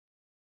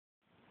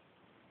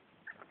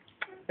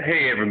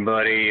Hey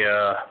everybody,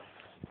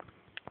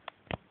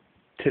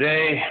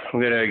 today I'm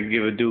going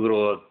to do a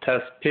little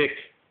test pick.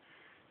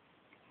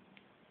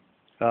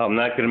 I'm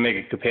not going to make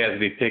a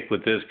capacity pick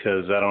with this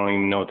because I don't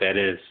even know what that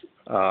is.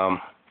 But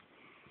I'm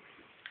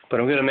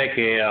going to make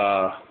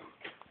a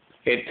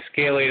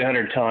scale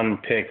 800 ton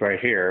pick right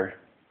here.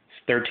 It's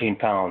 13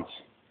 pounds.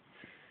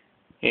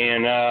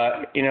 And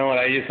you know what,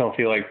 I just don't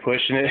feel like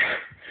pushing it.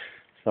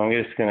 So I'm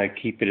just going to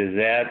keep it as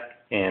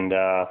that. And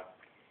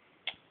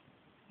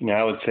you know,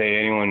 I would say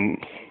anyone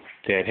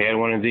that had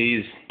one of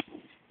these,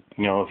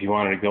 you know, if you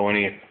wanted to go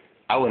any,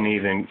 I wouldn't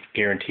even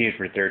guarantee it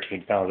for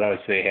 13 pounds. I would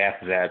say half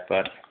of that,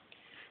 but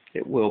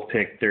it will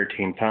pick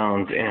 13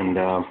 pounds and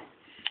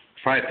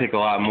probably pick a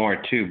lot more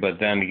too. But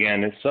then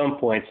again, at some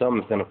point,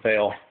 something's going to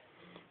fail.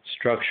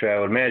 Structure, I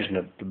would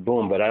imagine the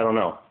boom, but I don't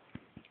know.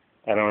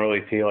 I don't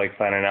really feel like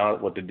finding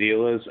out what the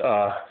deal is.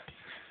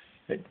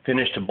 It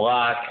finished a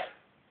block.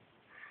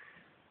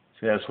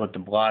 So that's what the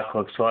block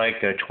looks like,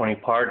 20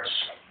 parts.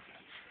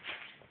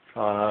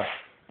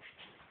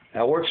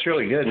 That works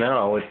really good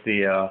now with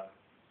the,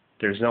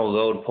 there's no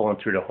load pulling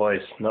through the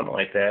hoist, nothing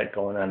like that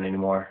going on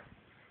anymore.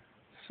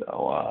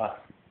 So,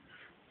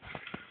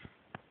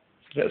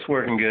 that's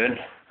working good.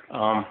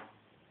 Let's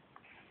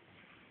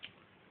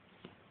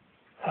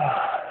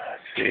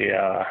see,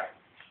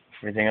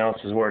 everything else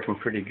is working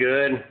pretty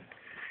good.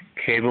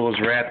 Cable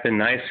is wrapping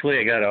nicely.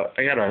 I got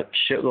a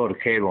shitload of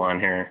cable on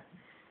here.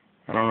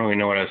 I don't really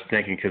know what I was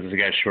thinking because it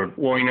got short.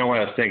 Well, you know what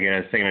I was thinking? I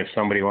was thinking if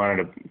somebody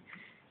wanted to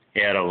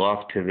add a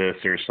luff to this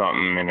or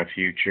something in the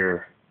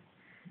future,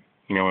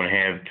 you know, and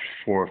have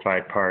 4 or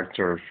 5 parts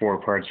or 4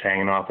 parts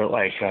hanging off it,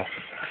 like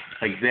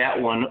that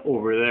one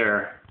over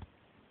there.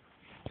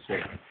 Let's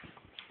see.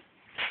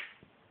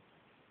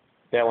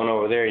 That one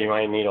over there, you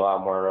might need a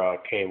lot more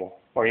cable,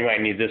 or you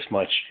might need this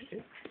much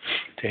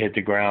to hit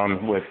the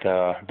ground with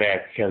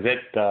back, because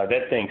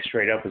that thing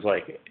straight up is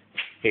like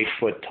 8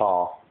 foot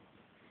tall,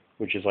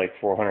 which is like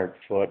 400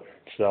 foot.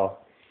 So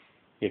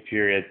if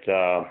you're at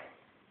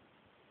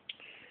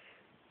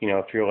you know,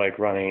 if you're like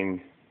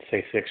running,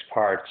 say 6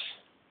 parts,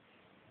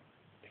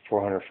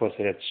 400 foot,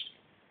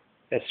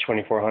 that's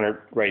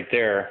 2,400 right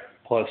there.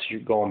 Plus you're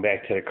going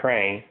back to the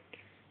crane,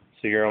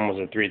 so you're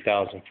almost at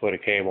 3,000 foot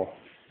of cable.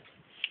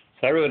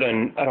 So I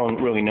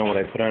don't really know what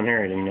I put on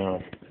here. I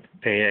didn't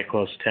pay that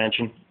close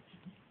attention.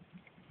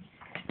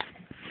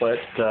 But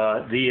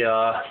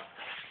the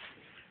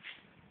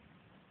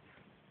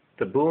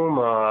boom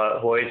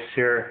hoist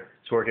here,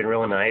 it's working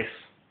real nice.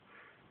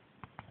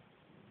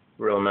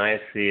 Real nice.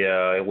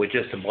 With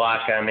just a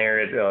block on there,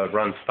 it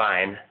runs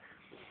fine.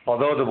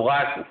 Although the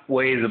block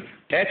weighs,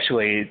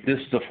 actually, this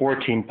is a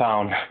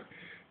 14-pound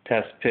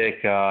test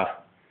pick.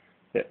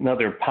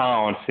 Another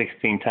pound,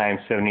 16 times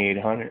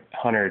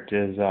 7,800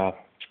 is,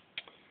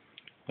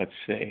 let's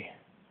see,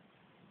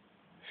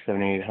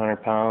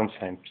 7,800 pounds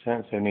times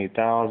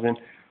 78,000.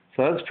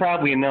 So that's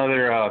probably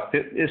another,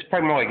 it's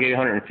probably more like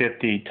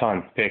 850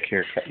 ton pick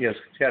here. Yes,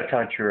 it's got to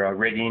count your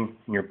rigging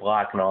and your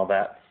block and all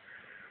that.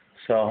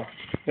 So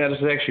yeah, this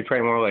is actually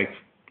probably more like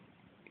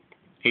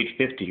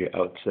 850, I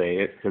would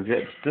say, because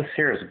this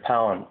here is a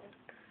pound,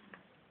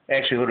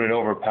 actually a little bit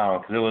over a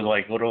pound, because it was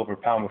like a little over a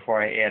pound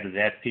before I added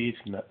that piece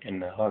and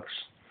the hooks.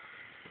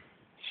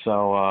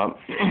 So,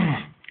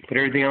 but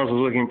everything else is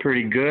looking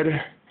pretty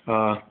good.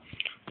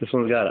 This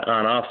one's got an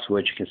on-off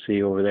switch you can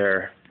see over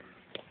there,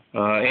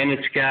 and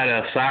it's got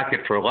a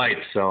socket for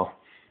lights. So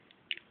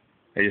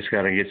I just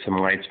got to get some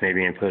lights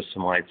maybe and put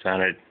some lights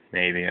on it.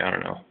 Maybe, I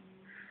don't know.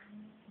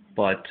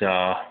 But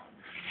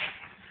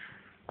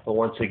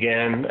once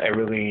again,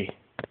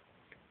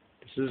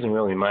 this isn't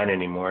really mine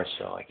anymore,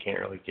 so I can't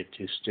really get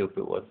too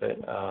stupid with it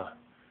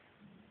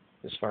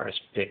as far as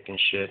pick and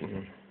shit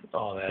and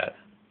all that.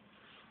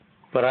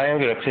 But I am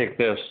going to pick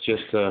this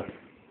just to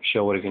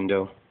show what it can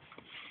do.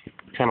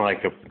 Kind of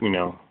like a, you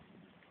know,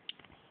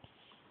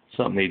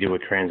 something they do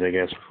with cranes, I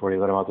guess, before you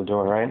let them out the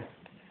door, right?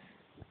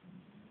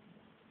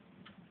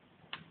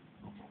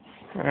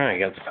 All right,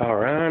 got the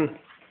power on.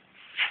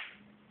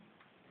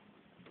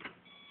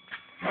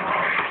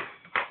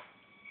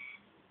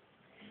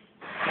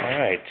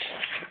 Alright.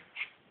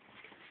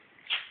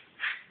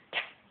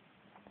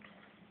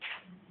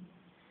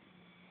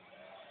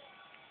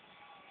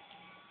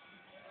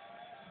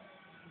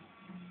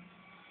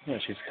 Yeah,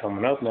 she's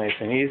coming up nice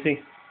and easy.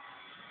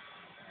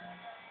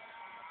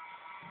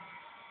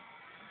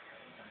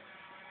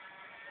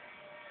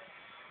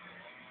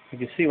 You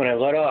can see when I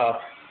let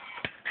off,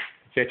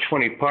 that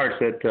 20 parts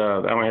that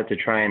I don't have to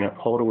try and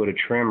hold it with a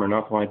trim or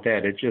nothing like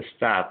that. It just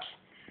stops,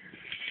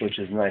 which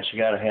is nice. You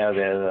got to have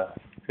that.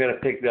 You got to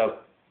pick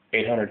up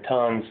 800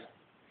 tons.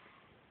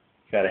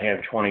 You got to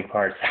have 20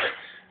 parts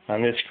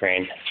on this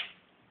crane.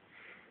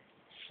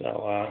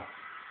 So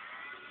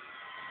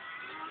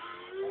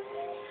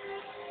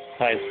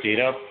high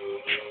speed up.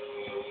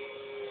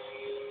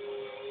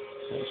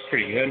 That's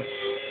pretty good.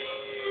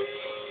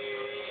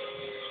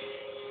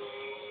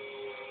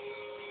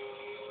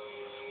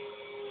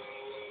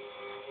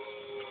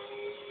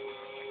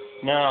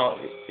 Now,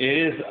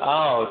 it is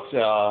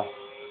out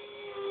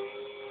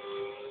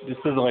this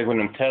isn't like one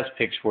of them test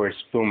picks where it's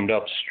boomed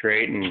up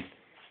straight and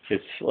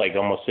it's like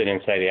almost sitting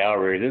inside the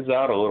outrigger. This is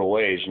out a little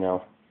ways, you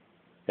know.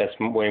 That's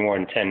way more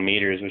than 10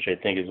 meters, which I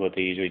think is what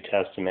they usually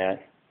test them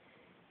at.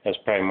 That's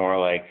probably more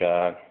like,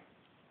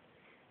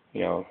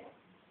 you know,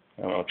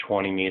 I don't know,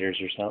 20 meters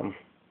or something.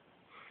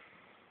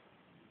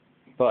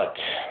 But,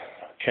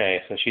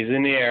 okay, so she's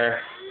in the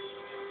air.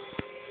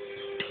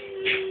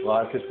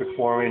 Lock is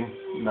performing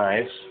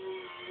nice.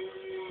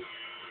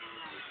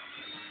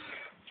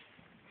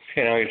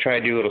 Okay, now we're going to try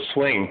to do a little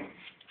swing.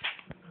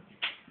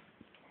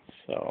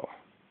 So,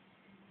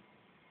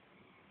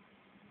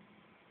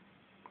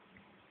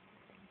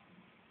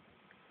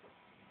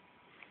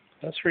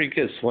 that's pretty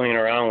good swinging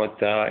around with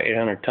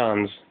 800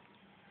 tons.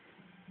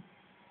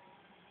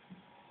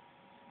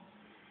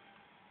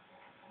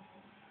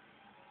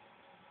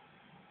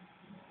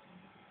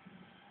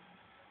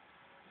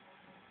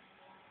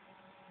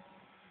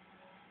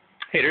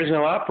 Hey, there's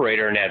no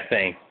operator in that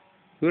thing.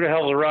 Who the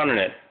hell's running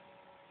it?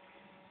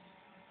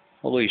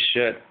 Holy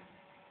shit.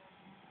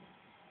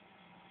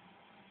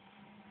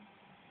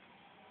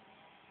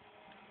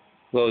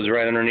 Goes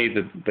right underneath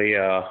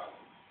the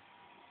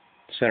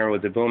center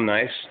with the boom,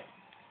 nice.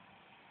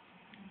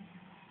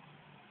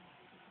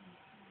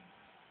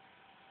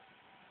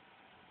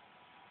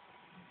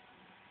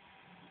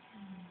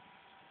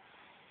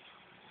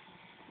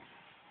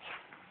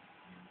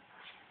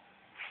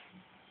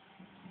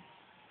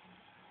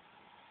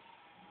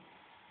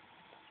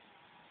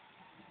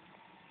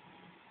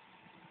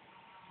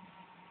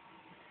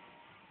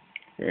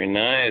 Very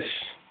nice.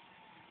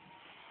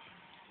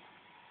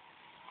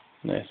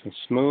 Nice and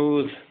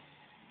smooth.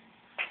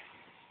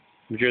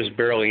 We're just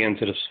barely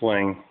into the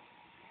swing.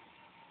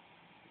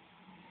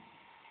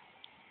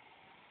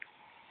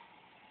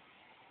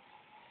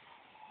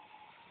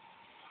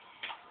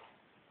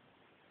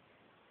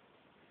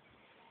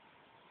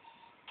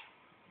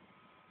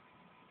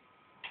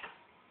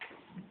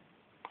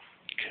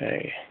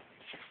 Okay.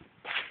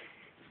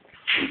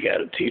 We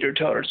got a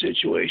teeter-totter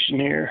situation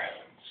here.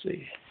 Let's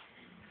see.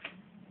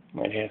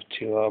 Might have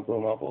to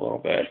boom up a little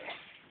bit.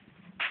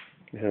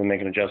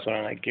 Make an adjustment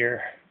on that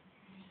gear.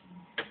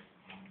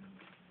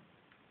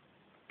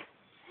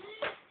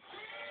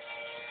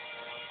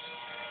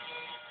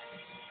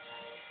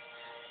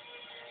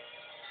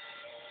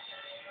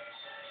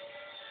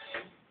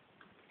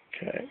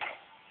 Okay.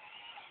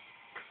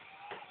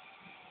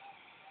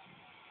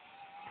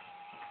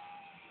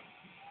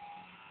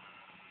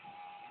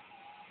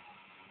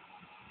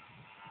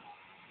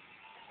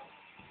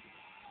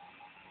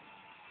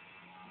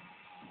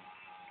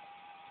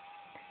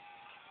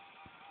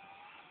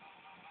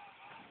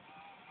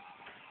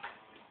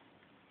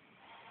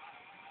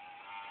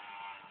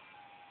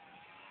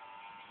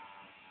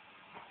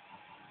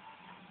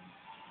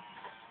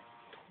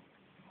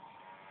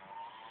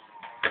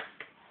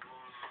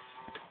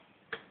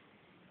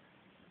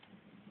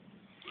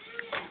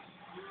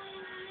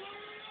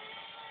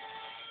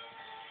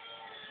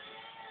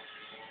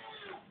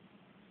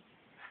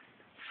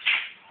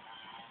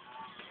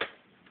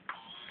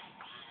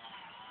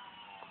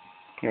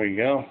 There you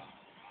go.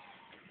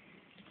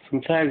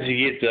 Sometimes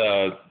you get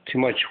too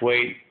much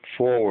weight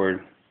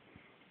forward.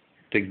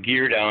 The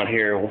gear down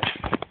here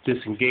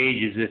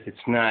disengages if it's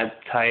not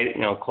tight,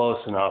 you know, close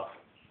enough.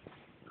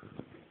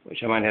 Which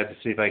I might have to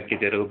see if I can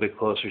get that a little bit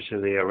closer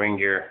to the ring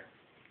gear.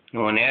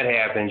 And when that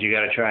happens, you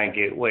got to try and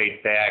get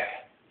weight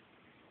back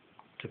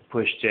to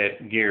push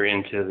that gear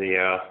into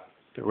the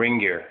ring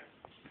gear.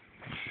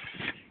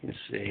 Let's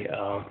see,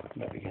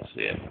 maybe you can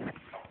see it.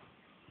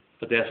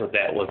 But that's what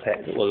that was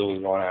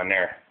going on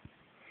there.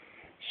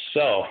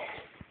 So,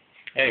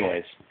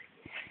 anyways,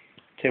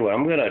 tell you what,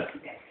 I'm gonna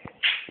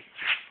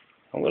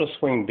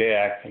swing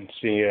back and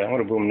see. I'm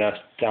gonna boom that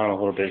down a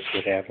little bit, see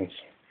what happens.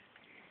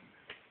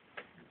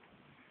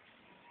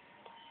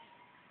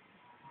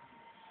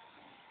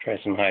 Try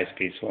some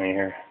high-speed swing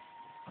here.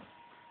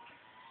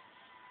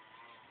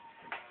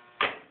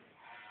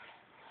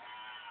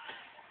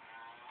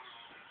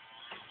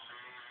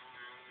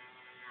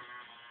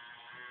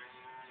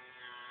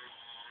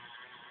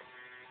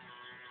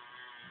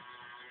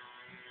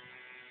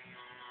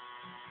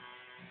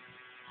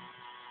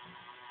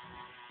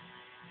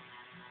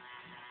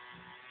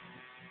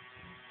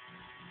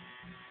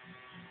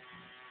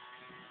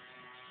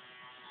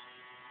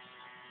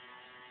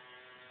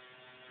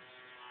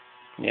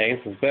 Yeah, I guess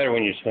it's better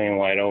when you're swinging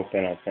wide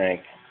open, I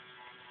think.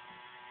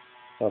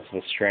 Less of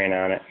a strain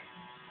on it.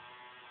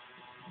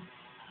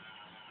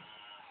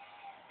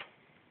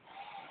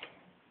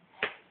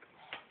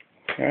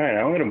 Alright,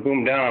 I'm going to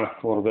boom down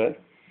a little bit.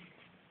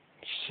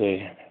 Let's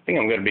see. I think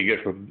I'm going to be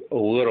good for a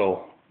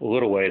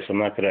little ways, so I'm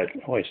not going to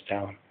hoist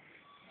down.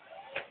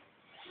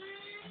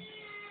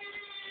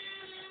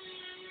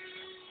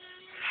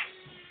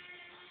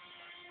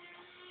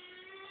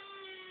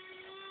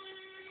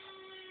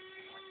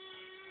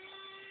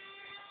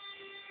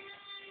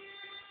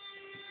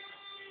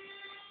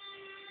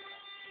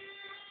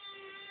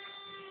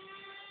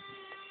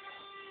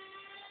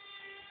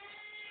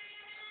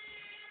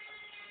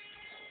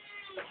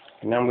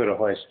 And now I'm going to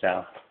hoist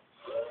down.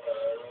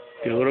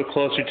 Get a little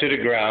closer to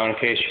the ground in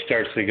case she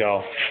starts to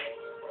go.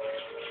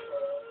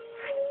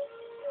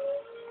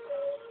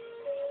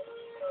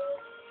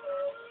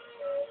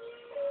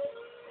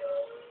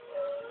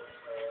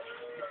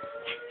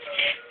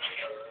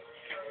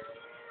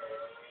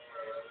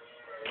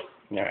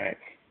 All right.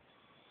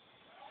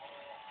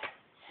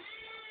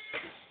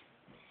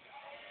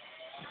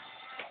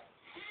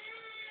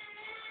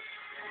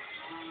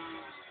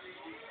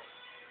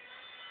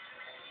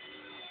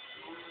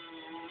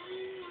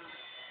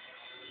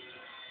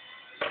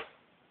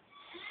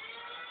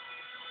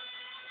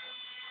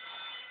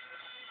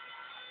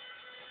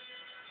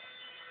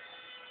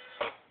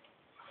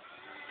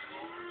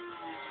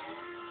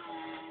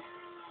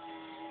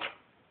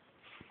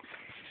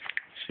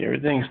 See,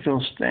 everything's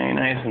still staying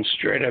nice and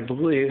straight, I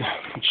believe.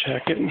 I'll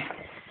check it.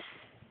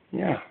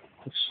 Yeah,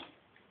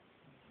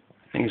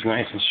 everything's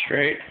nice and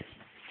straight.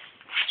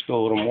 Let's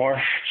go a little more.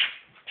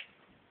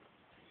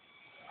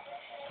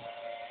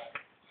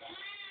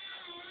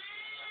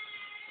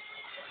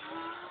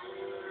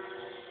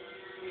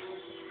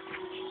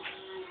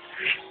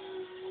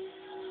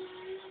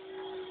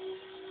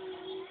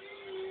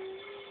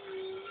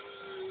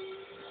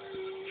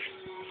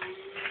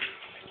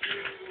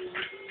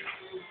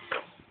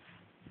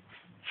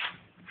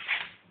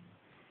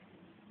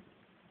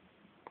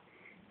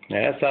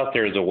 Yeah, that's out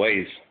there as a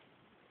ways.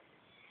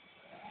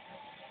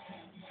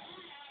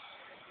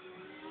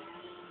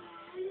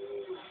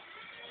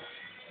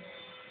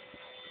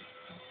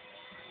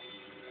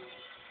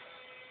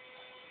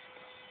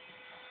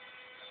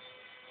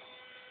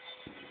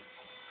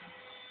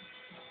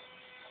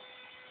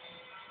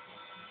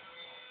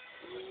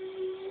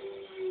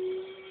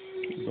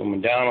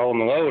 Going down, holding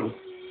the load.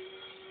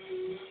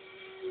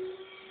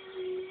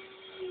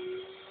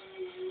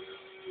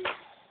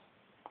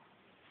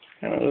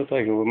 Kind of looks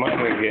like we might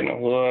be getting a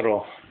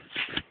little,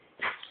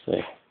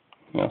 let's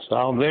see,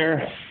 solid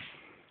there.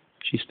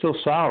 She's still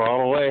solid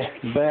all the way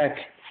back.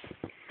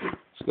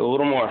 Let's go a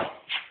little more.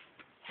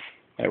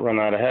 Might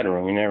run out of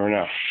headroom, you never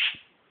know.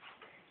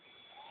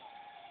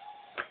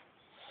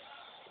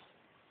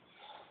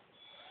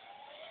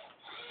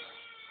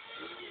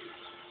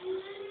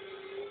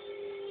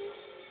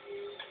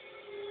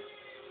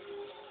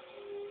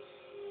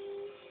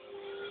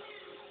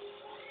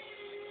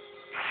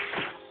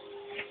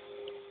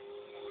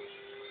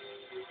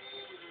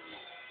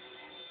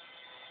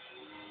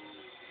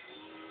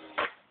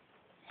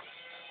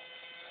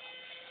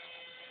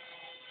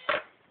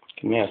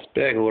 Yeah, it's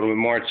big, a little bit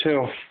more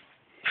too.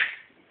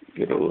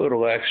 Get a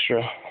little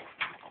extra.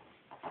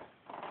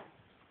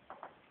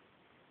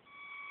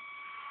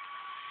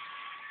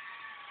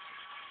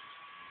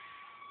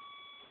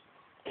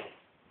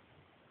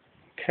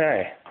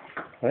 Okay,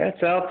 well,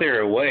 that's out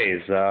there a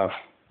ways. I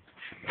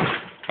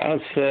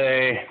would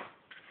say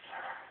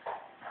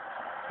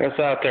that's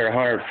out there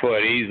 100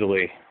 foot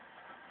easily.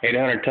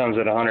 800 tons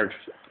at 100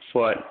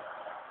 foot.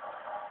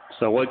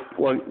 So what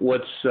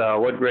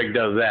rig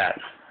does that?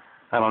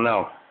 I don't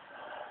know.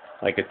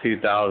 Like a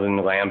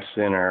 2000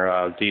 Lamson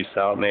or Deep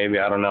South maybe,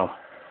 I don't know.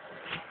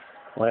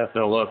 We'll have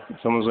to look.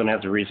 Someone's going to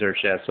have to research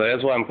that. So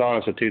that's why I'm calling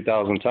this a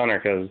 2,000 tonner,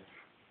 because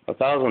a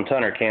 1,000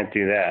 tonner can't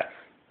do that.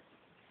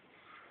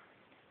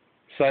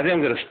 So I think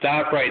I'm going to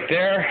stop right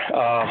there.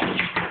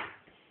 I'm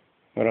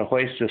going to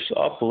hoist this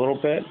up a little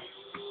bit.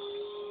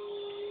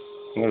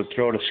 I'm going to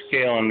throw the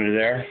scale under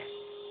there.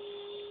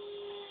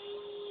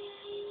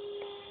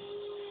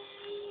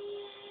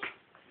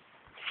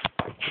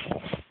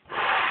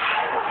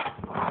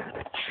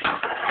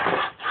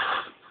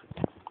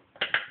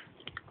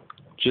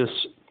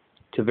 Just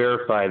to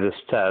verify this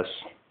test,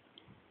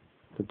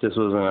 that this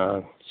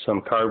wasn't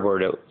some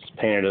cardboard that was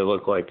painted to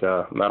look like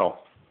metal.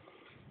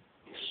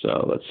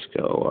 So let's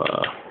go.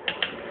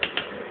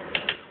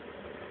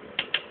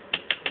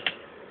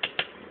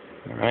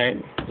 All right,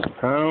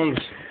 pounds.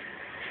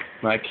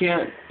 I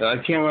can't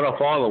let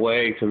off all the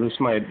way because this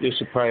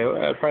would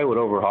probably would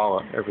overhaul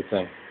it,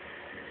 everything,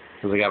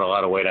 because I got a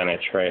lot of weight on that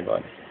tray,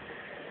 but.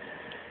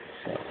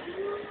 So.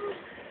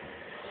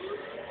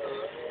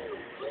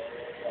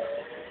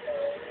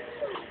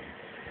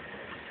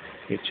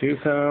 Okay, 2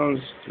 pounds,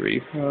 3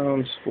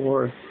 pounds,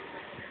 4,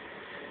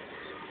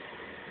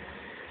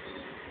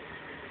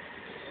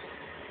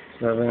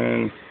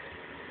 7,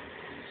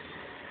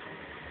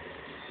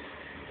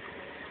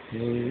 8.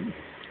 Okay,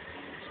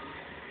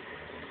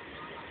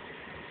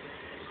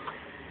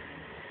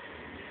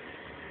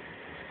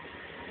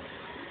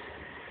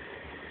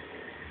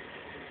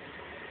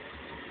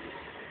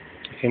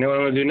 you know what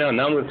I'm going to do now?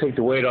 Now I'm going to take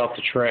the weight off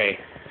the tray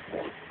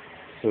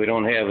so we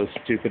don't have a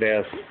stupid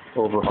ass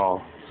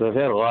overhaul. So I've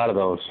had a lot of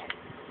those.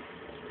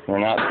 They're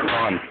not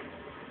fun.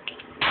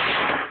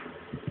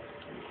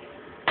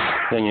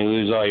 Then you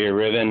lose all your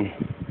ribbon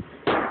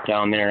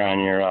down there on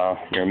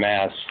your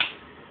mast.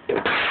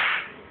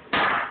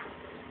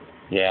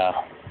 Yeah,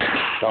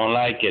 don't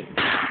like it.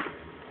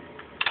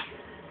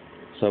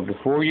 So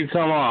before you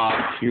come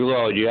off your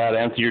load, you gotta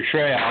empty your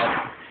tray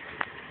out,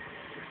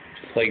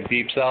 just like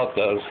Deep South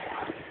does.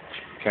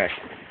 Okay.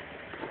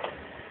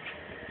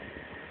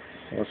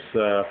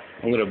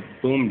 I'm gonna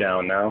boom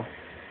down now.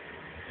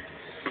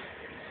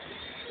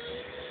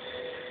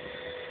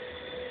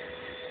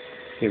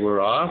 Okay,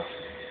 we're off.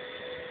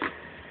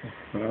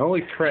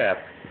 Holy crap!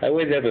 I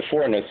weighed that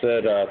before and it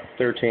said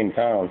 13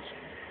 pounds.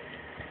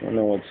 I don't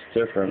know what's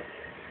different.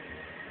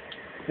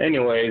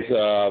 Anyways,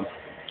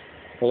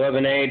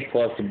 11.8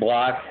 plus the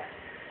block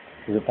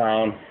is a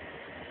pound,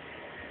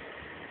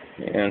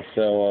 and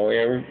so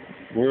yeah,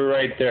 we're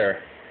right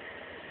there.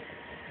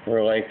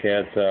 We're like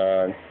at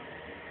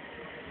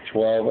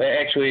 12.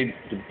 Actually,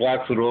 the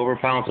block's a little over a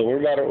pound, so we're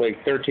about at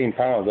like 13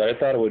 pounds. I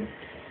thought it would,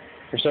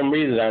 for some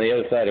reason, on the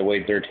other side it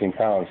weighed 13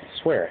 pounds. I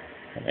swear,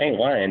 I ain't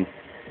lying.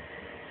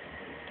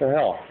 What the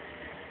hell?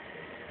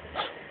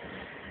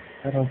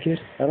 I don't get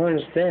it. I don't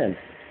understand.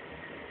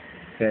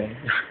 Okay.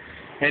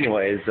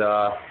 Anyways,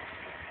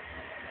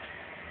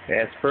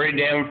 that's pretty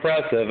damn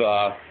impressive.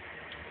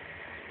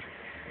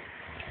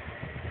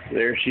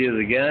 There she is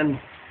again.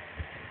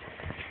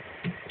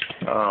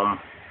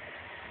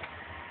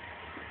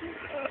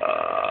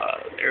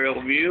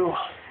 Aerial view.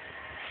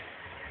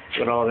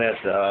 Got all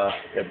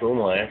that boom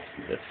lamp.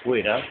 That's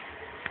sweet, huh? I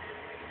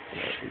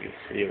don't know if you can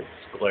see it.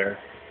 It's clear.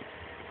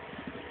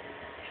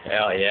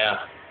 Hell yeah.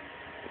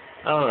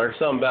 I don't know, there's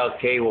something about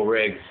cable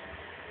rigs.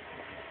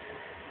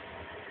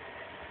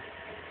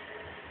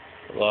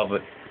 Love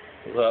it.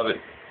 Love it.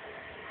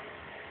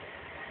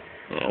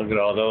 Yeah, look at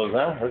all those,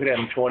 huh? Look at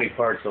them 20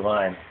 parts of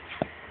line.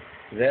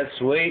 Is that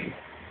sweet?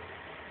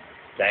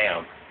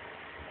 Damn.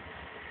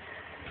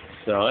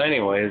 So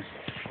anyways,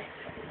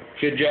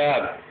 good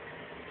job.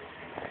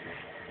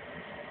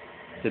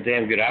 It's a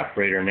damn good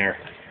operator in there.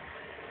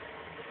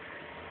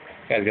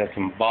 Guy's got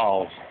some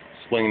balls.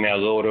 Slinging that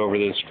load over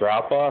this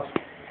drop-off.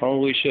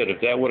 Holy shit, if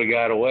that would have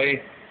got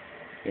away,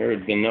 there would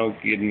have been no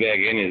getting back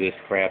any of this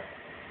crap.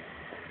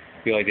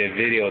 I feel like that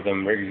video of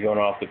them rigs going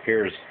off the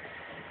piers.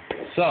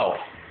 So,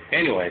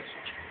 anyways,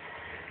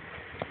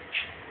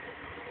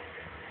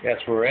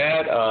 that's where we're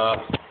at.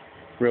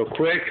 Real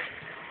quick,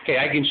 okay,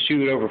 I can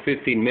shoot over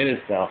 15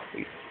 minutes now.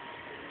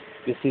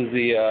 This is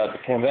the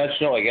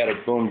conventional. I got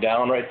it boomed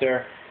down right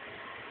there.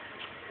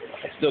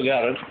 I still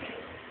got it.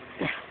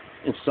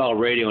 Install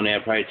radio in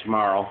that probably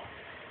tomorrow.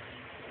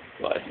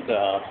 But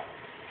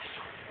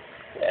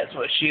that's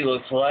what she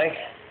looks like.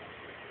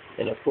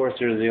 And of course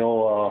there's the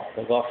old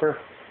the buffer,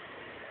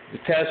 the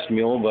test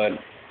mule, but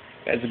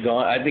that's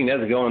gone. I think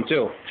that's going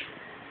too.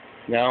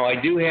 Now I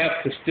do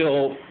have to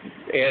still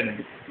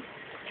add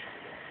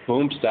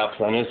boom stops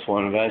on this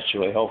one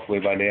eventually, hopefully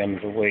by the end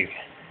of the week.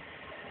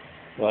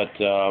 But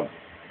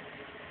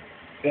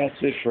that's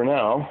it for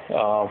now.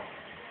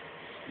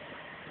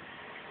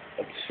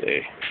 Let's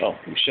see. Oh,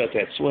 we shut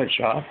that switch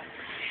off.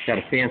 Got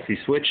a fancy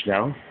switch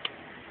now.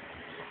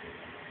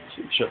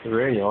 Shut the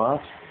radio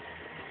off.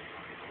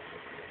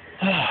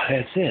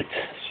 That's it.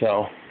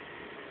 So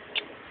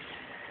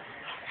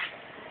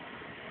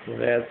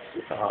that's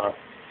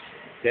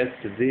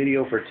the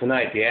video for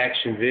tonight, the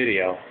action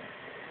video.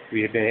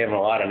 We have been having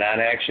a lot of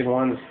non-action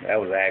ones. That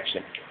was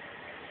action.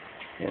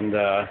 And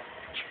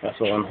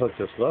also unhook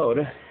this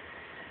load.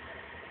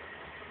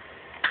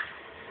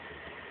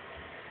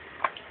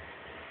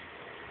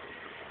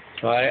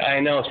 So I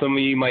know some of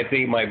you might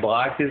think my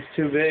block is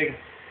too big,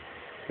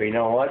 but you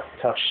know what?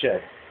 Tough shit.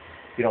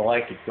 If you don't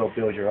like it, go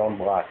build your own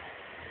block.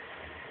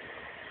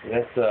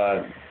 That's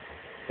the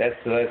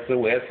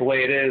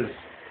way it is.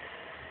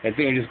 I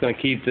think I'm just going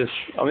to keep this.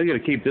 I'm going to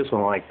keep this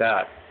one like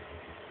that.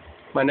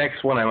 My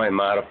next one I might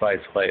modify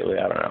slightly.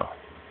 I don't know.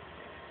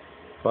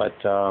 But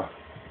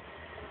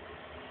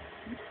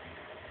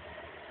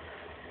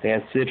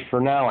that's it for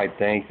now, I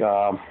think.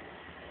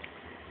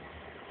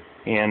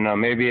 And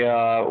maybe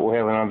we'll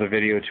have another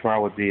video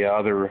tomorrow with the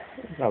other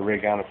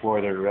rig on the floor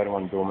there, the red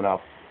one booming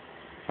up.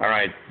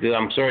 Alright,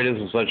 I'm sorry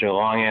this is such a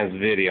long-ass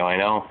video, I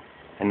know.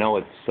 I know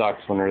it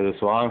sucks when they're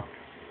this long.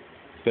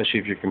 Especially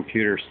if your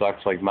computer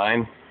sucks like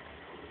mine.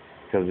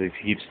 Because if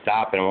you keep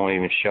stopping, it won't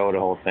even show the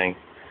whole thing.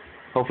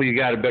 Hopefully you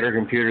got a better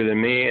computer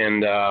than me,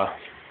 and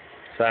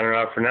signing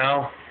off for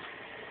now.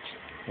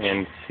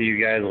 And see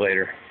you guys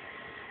later.